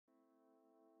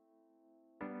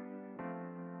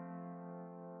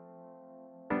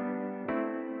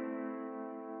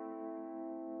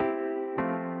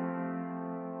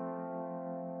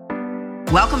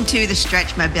Welcome to the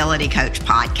Stretch Mobility Coach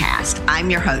podcast. I'm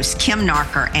your host, Kim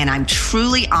Narker, and I'm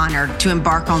truly honored to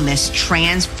embark on this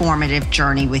transformative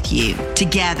journey with you.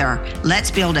 Together,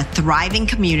 let's build a thriving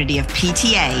community of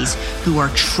PTAs who are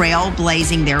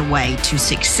trailblazing their way to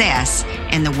success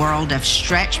in the world of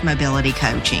stretch mobility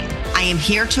coaching. I am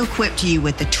here to equip you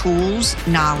with the tools,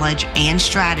 knowledge, and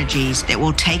strategies that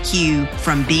will take you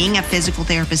from being a physical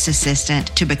therapist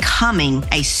assistant to becoming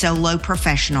a solo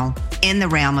professional in the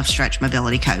realm of stretch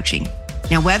mobility coaching.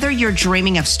 Now, whether you're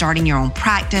dreaming of starting your own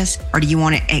practice, or do you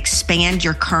want to expand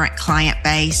your current client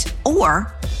base,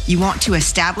 or you want to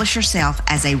establish yourself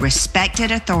as a respected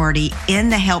authority in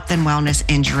the health and wellness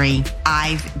industry,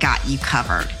 I've got you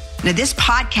covered. Now, this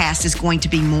podcast is going to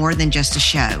be more than just a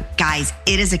show. Guys,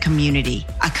 it is a community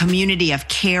of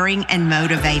caring and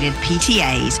motivated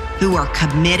PTAs who are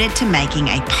committed to making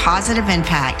a positive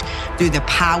impact through the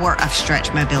power of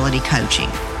stretch mobility coaching.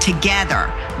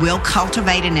 Together, we'll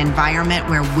cultivate an environment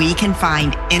where we can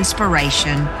find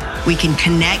inspiration, we can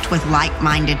connect with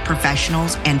like-minded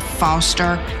professionals, and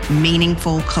foster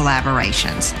meaningful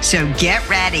collaborations. So get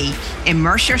ready,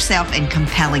 immerse yourself in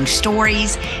compelling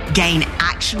stories, gain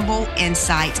actionable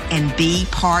insights, and be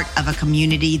part of a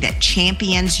community that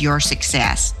champions your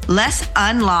success. Let's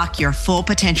unlock your full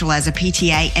potential as a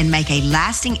PTA and make a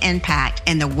lasting impact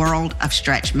in the world of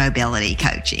stretch mobility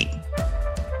coaching.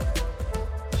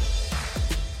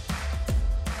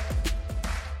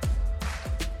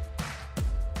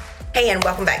 Hey, and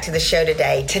welcome back to the show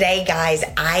today. Today, guys,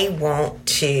 I want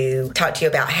to talk to you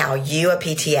about how you, a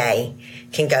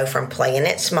PTA, can go from playing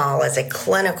it small as a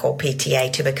clinical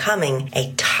PTA to becoming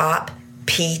a top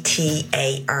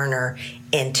PTA earner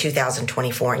in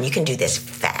 2024, and you can do this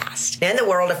fast. Now, in the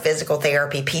world of physical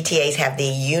therapy, PTAs have the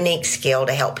unique skill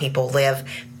to help people live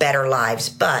better lives,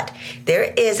 but there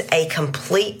is a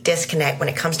complete disconnect when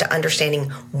it comes to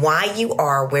understanding why you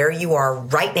are where you are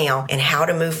right now and how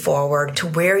to move forward to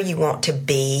where you want to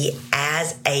be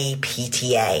as a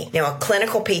PTA. Now, a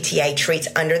clinical PTA treats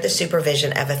under the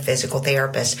supervision of a physical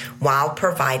therapist while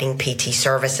providing PT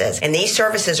services, and these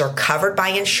services are covered by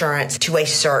insurance to a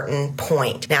certain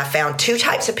point. Now, I found two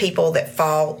types of people that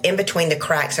fall in between the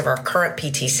cracks of our current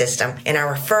PT system, and I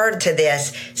refer to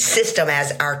this system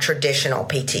as our traditional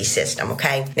PT system,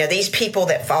 okay? Now, these people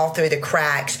that fall through the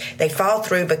cracks, they fall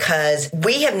through because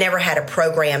we have never had a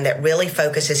program that really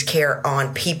focuses care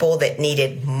on people that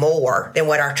needed more than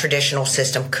what our traditional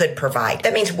system could provide.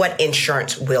 That means what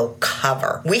insurance will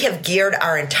cover. We have geared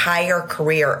our entire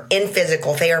career in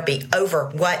physical therapy over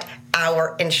what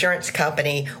our insurance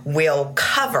company will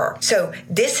cover. So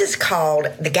this is called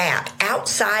the gap.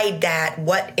 Outside that,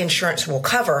 what insurance will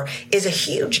cover is a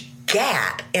huge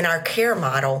gap in our care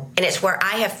model, and it's where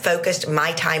I have focused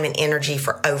my time and energy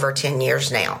for over 10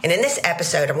 years now. And in this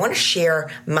episode, I want to share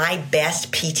my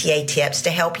best PTA tips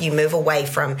to help you move away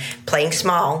from playing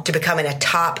small to becoming a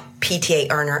top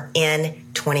PTA earner in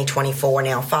 2024.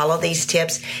 Now, follow these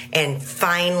tips and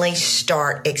finally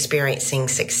start experiencing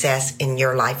success in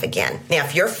your life again. Now,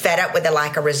 if you're fed up with the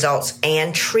lack of results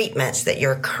and treatments that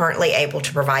you're currently able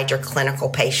to provide your clinical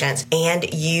patients,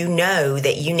 and you know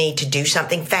that you need to do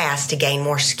something fast to gain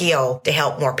more skill to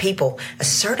help more people, a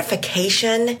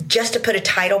certification just to put a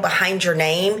title behind your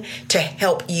name to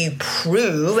help you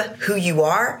prove who you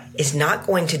are is not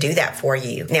going to do that for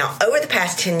you. Now, over the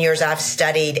past 10 years, I've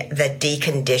studied the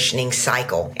deconditioning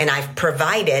cycle, and I've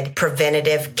provided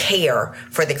preventative care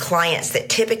for the clients that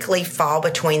typically fall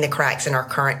between the cracks in our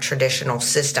current traditional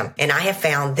system. And I have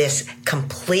found this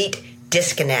complete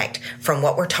disconnect from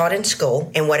what we're taught in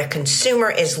school and what a consumer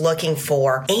is looking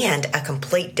for, and a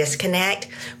complete disconnect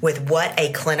with what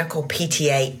a clinical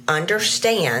PTA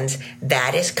understands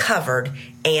that is covered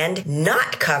and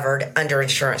not covered under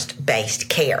insurance-based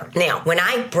care. Now, when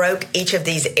I broke each of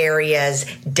these areas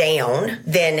down,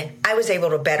 then I was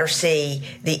able to better see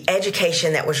the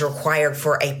education that was required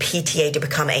for a PTA to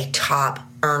become a top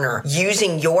earner,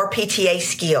 using your PTA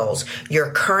skills,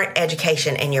 your current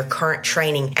education, and your current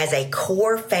training as a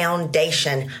core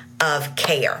foundation of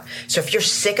care. So if you're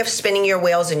sick of spinning your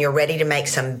wheels and you're ready to make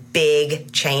some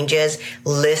big changes,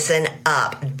 listen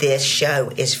up. This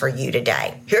show is for you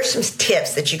today. Here's some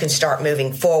tips that you can start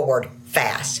moving forward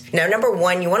fast. Now, number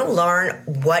one, you want to learn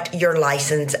what your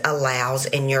license allows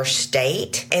in your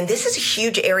state. And this is a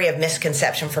huge area of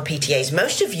misconception for PTAs.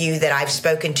 Most of you that I've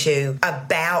spoken to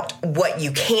about what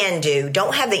you can do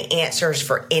don't have the answers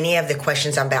for any of the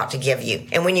questions I'm about to give you.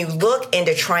 And when you look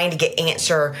into trying to get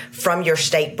answer from your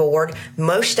state board,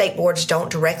 most state boards don't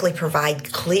directly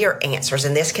provide clear answers,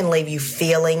 and this can leave you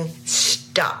feeling stuck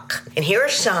stuck. And here are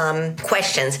some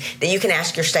questions that you can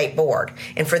ask your state board.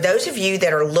 And for those of you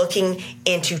that are looking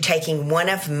into taking one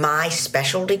of my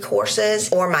specialty courses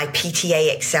or my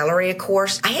PTA accelerated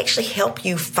course, I actually help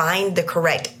you find the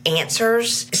correct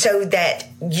answers so that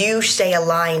you stay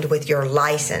aligned with your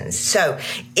license. So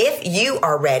if you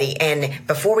are ready, and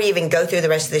before we even go through the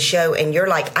rest of the show and you're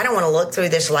like, I don't want to look through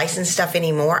this license stuff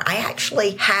anymore, I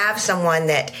actually have someone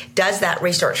that does that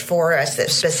research for us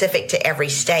that's specific to every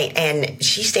state, and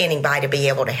she's standing by to be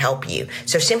able to help you.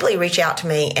 So simply reach out to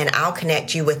me and I'll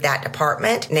connect you with that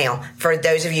department. Now, for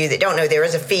those of you that don't know, there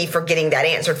is a fee for getting that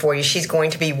answered for you. She's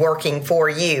going to be working for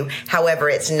you. However,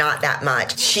 it's not that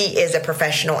much. She is a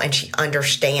professional and she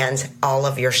understands all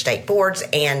of your state boards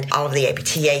and all of the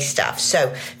APTA stuff.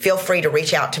 So feel free to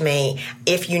reach out to me.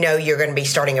 If you know you're going to be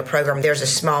starting a program, there's a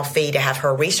small fee to have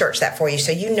her research that for you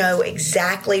so you know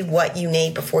exactly what you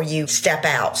need before you step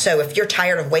out. So if you're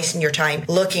tired of wasting your time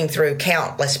looking through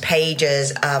countless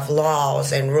pages of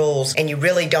laws and rules and you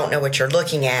really don't know what you're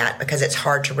looking at because it's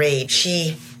hard to read,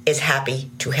 she is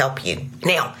happy to help you.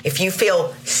 Now, if you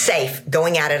feel safe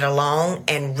going at it alone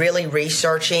and really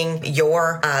researching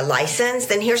your license,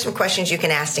 then here's some questions you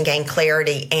can ask to gain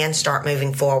clarity and start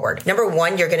moving forward. Number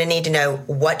one, you're going to need to know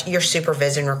what your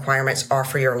supervision requirements are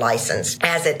for your license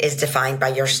as it is defined by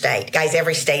your state. Guys,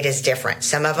 every state is different.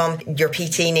 Some of them, your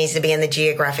PT needs to be in the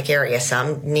geographic area.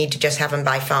 Some need to just have them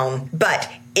by phone.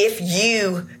 But if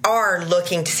you are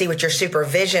looking to see what your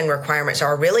supervision requirements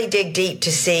are, really dig deep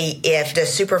to see if the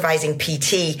supervising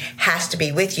PT has to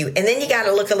be with you. And then you got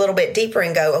to look a little bit deeper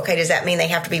and go, okay, does that mean they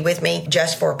have to be with me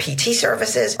just for PT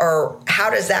services? Or how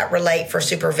does that relate for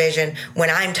supervision when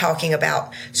I'm talking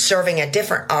about serving a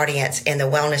different audience in the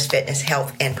wellness, fitness,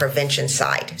 health, and prevention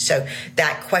side? So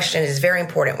that question is very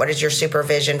important. What is your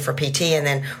supervision for PT? And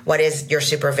then what is your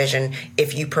supervision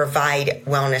if you provide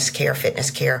wellness care,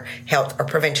 fitness care, health, or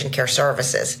prevention care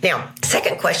services? Now,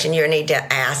 second question you need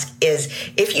to ask is,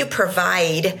 if you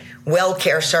provide well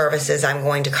care services, I'm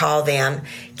going to call them,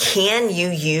 can you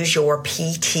use your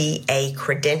PTA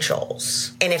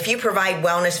credentials? And if you provide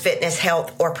wellness, fitness,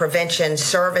 health, or prevention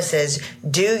services,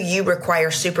 do you require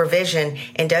supervision?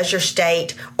 And does your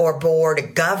state or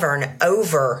board govern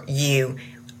over you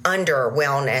under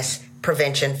wellness,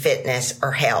 prevention, fitness,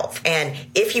 or health? And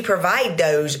if you provide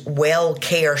those well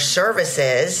care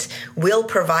services, will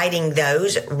providing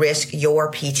those risk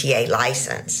your PTA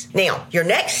license? Now, your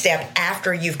next step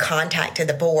after you've contacted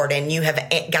the board and you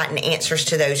have gotten answers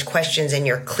to those questions and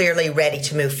you're clearly ready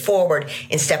to move forward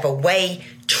and step away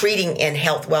treating in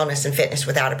health, wellness, and fitness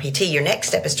without a PT, your next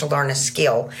step is to learn a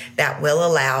skill that will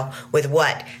allow with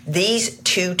what these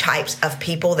two types of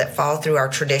people that fall through our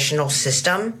traditional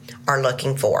system are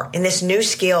looking for. And this new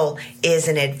skill is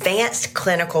an advanced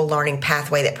clinical learning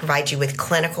pathway that provides you with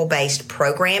clinical-based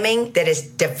programming that is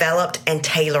developed and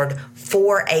tailored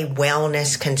for a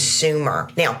wellness consumer.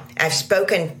 Now, I've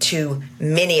spoken to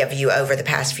many of you over the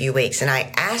past few weeks, and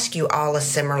I ask you all a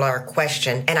similar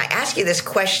question. And I ask you this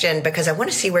question because I want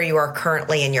to see where you are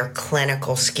currently in your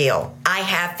clinical skill. I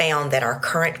have found that our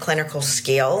current clinical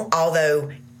skill,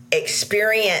 although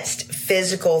experienced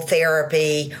physical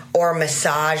therapy or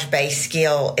massage-based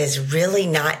skill, is really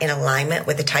not in alignment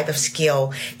with the type of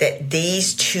skill that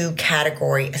these two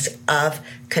categories of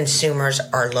consumers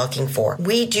are looking for.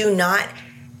 We do not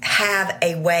have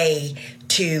a way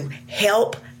to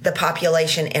help the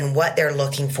population in what they're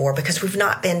looking for because we've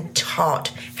not been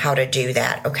taught how to do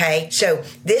that, okay? So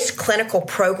this clinical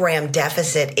program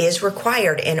deficit is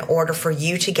required in order for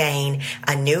you to gain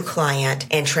a new client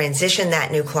and transition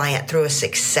that new client through a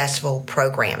successful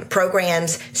program.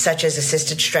 Programs such as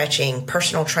assisted stretching,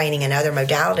 personal training, and other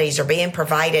modalities are being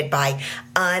provided by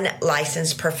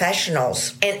unlicensed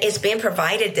professionals. And it's being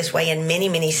provided this way in many,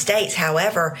 many states.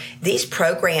 However, these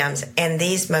programs and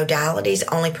these modalities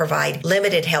only provide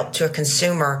limited help to a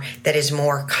consumer that is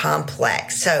more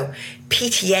complex. So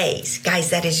PTAs, guys,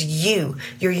 that is you.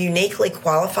 You're uniquely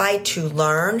qualified to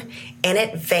learn and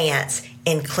advance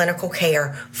in clinical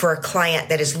care for a client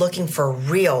that is looking for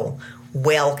real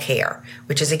well care,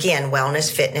 which is, again, wellness,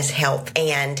 fitness, health,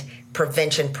 and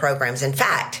prevention programs. In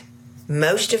fact,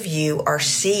 most of you are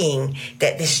seeing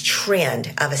that this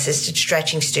trend of assisted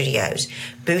stretching studios,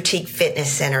 boutique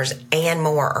fitness centers, and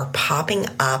more are popping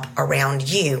up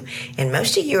around you. And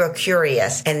most of you are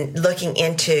curious and looking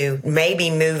into maybe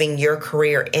moving your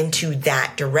career into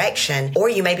that direction, or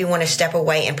you maybe want to step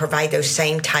away and provide those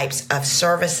same types of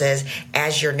services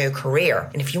as your new career.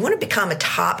 And if you want to become a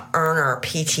top earner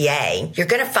PTA, you're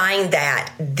going to find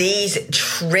that these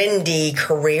trendy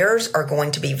careers are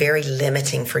going to be very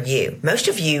limiting for you. Most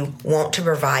of you want to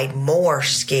provide more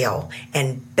skill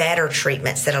and better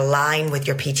treatments that align with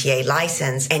your PTA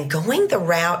license, and going the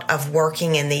route of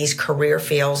working in these career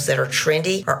fields that are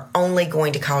trendy are only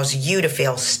going to cause you to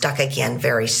feel stuck again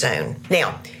very soon.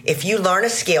 Now, if you learn a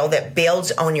skill that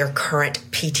builds on your current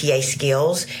PTA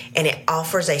skills and it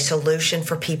offers a solution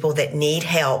for people that need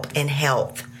help in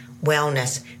health,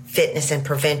 wellness, fitness, and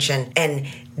prevention, and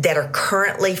that are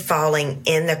currently falling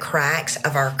in the cracks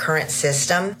of our current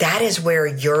system, that is where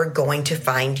you're going to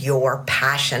find your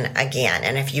passion again.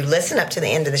 And if you listen up to the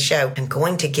end of the show, I'm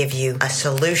going to give you a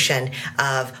solution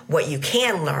of what you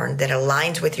can learn that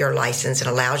aligns with your license and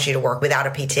allows you to work without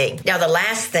a PT. Now, the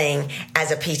last thing, as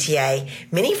a PTA,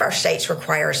 many of our states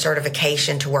require a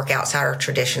certification to work outside our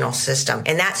traditional system.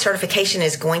 And that certification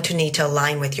is going to need to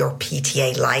align with your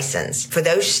PTA license. For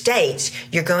those states,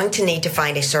 you're going to need to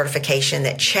find a certification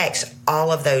that checks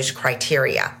all of those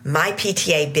criteria. My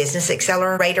PTA Business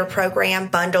Accelerator program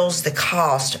bundles the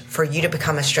cost for you to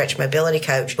become a stretch mobility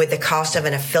coach with the cost of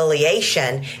an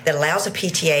affiliation that allows a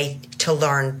PTA to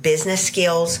learn business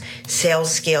skills,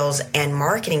 sales skills, and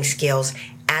marketing skills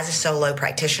as a solo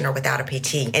practitioner without a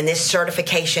PT. And this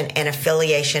certification and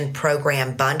affiliation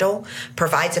program bundle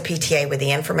provides a PTA with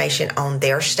the information on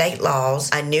their state laws,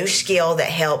 a new skill that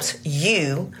helps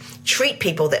you treat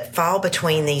people that fall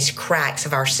between these cracks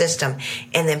of our system,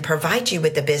 and then provide you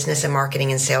with the business and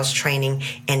marketing and sales training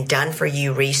and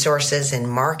done-for-you resources and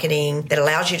marketing that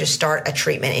allows you to start a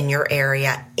treatment in your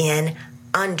area in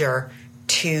under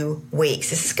 2 weeks.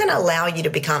 This is going to allow you to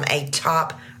become a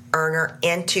top earner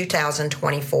in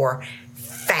 2024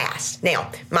 fast.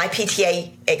 Now, my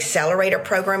PTA Accelerator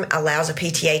program allows a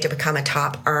PTA to become a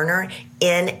top earner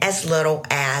in as little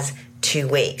as 2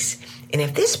 weeks. And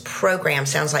if this program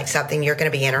sounds like something you're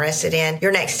going to be interested in,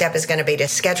 your next step is going to be to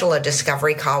schedule a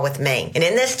discovery call with me. And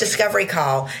in this discovery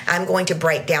call, I'm going to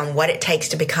break down what it takes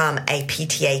to become a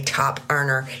PTA top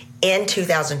earner in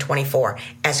 2024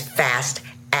 as fast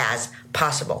as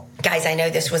possible. Guys, I know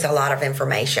this was a lot of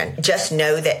information. Just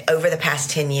know that over the past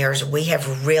 10 years, we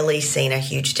have really seen a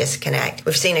huge disconnect.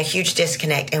 We've seen a huge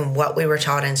disconnect in what we were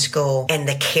taught in school and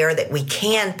the care that we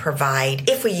can provide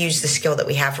if we use the skill that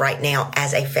we have right now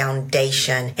as a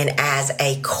foundation and as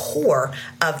a core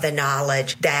of the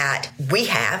knowledge that we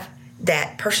have,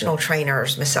 that personal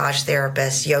trainers, massage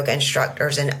therapists, yoga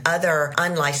instructors, and other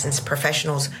unlicensed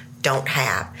professionals don't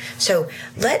have. So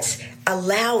let's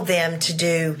allow them to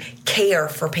do care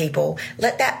for people.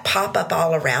 Let that pop up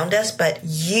all around us, but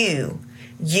you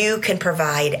can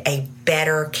provide a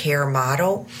better care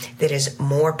model that is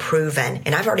more proven.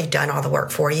 And I've already done all the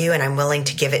work for you, and I'm willing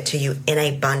to give it to you in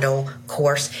a bundle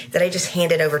course that I just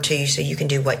handed over to you so you can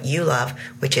do what you love,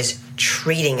 which is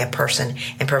treating a person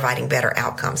and providing better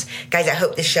outcomes. Guys, I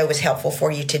hope this show was helpful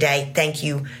for you today. Thank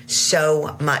you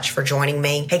so much for joining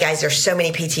me. Hey guys, there's so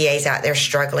many PTAs out there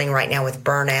struggling right now with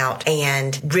burnout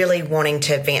and really wanting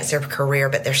to advance their career,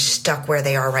 but they're stuck where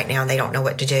they are right now and they don't know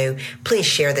what to do. Please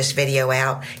share this video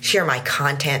out. Share my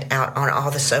content out on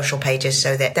all the social pages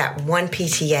so that that one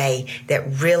PTA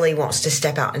that really wants to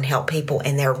step out and help people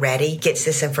and they're ready gets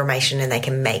this information and they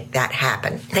can make that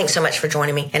happen. Thanks so much for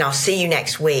joining me, and I'll see you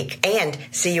next week and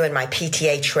see you in my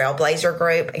PTA Trailblazer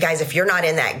group. Guys, if you're not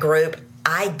in that group,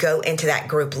 I go into that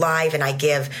group live and I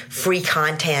give free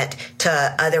content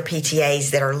to other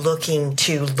PTAs that are looking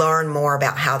to learn more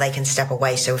about how they can step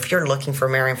away. So if you're looking for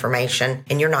more information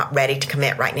and you're not ready to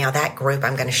commit right now, that group,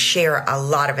 I'm going to share a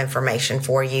lot of information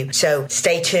for you. So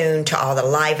stay tuned to all the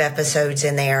live episodes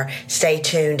in there. Stay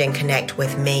tuned and connect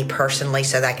with me personally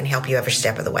so that I can help you every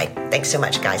step of the way. Thanks so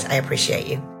much, guys. I appreciate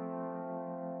you.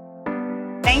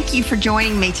 Thank you for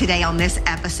joining me today on this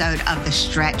episode of the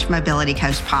Stretch Mobility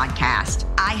Coach podcast.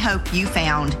 I hope you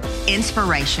found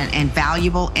inspiration and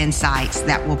valuable insights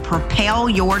that will propel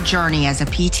your journey as a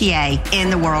PTA in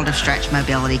the world of stretch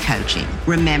mobility coaching.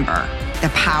 Remember, the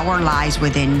power lies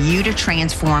within you to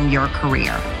transform your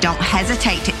career. Don't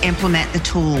hesitate to implement the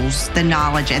tools, the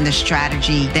knowledge, and the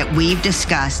strategy that we've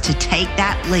discussed to take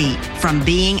that leap from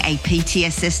being a PT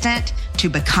assistant to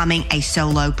becoming a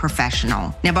solo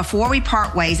professional. Now, before we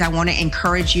part ways, I want to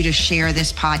encourage you to share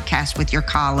this podcast with your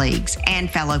colleagues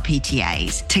and fellow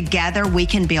PTAs. Together, we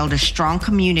can build a strong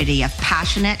community of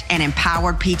passionate and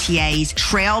empowered PTAs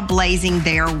trailblazing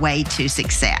their way to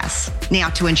success. Now,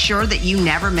 to ensure that you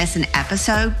never miss an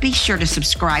episode, be sure to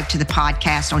subscribe to the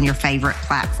podcast on your favorite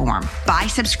platform. By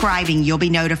subscribing, you'll be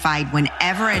notified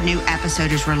whenever a new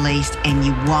episode is released, and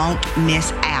you won't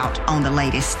miss out on the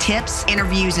latest tips,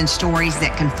 interviews, and stories stories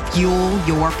that can fuel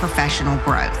your professional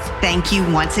growth. Thank you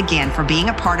once again for being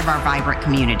a part of our vibrant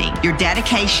community. Your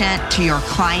dedication to your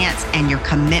clients and your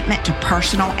commitment to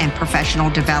personal and professional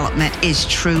development is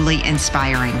truly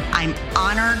inspiring. I'm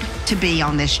honored to be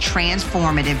on this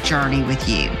transformative journey with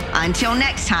you. Until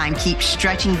next time, keep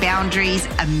stretching boundaries,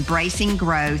 embracing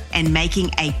growth, and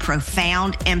making a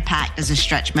profound impact as a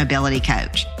stretch mobility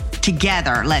coach.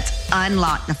 Together, let's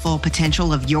unlock the full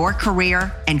potential of your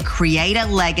career and create a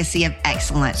legacy of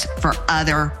excellence for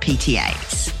other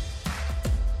PTAs.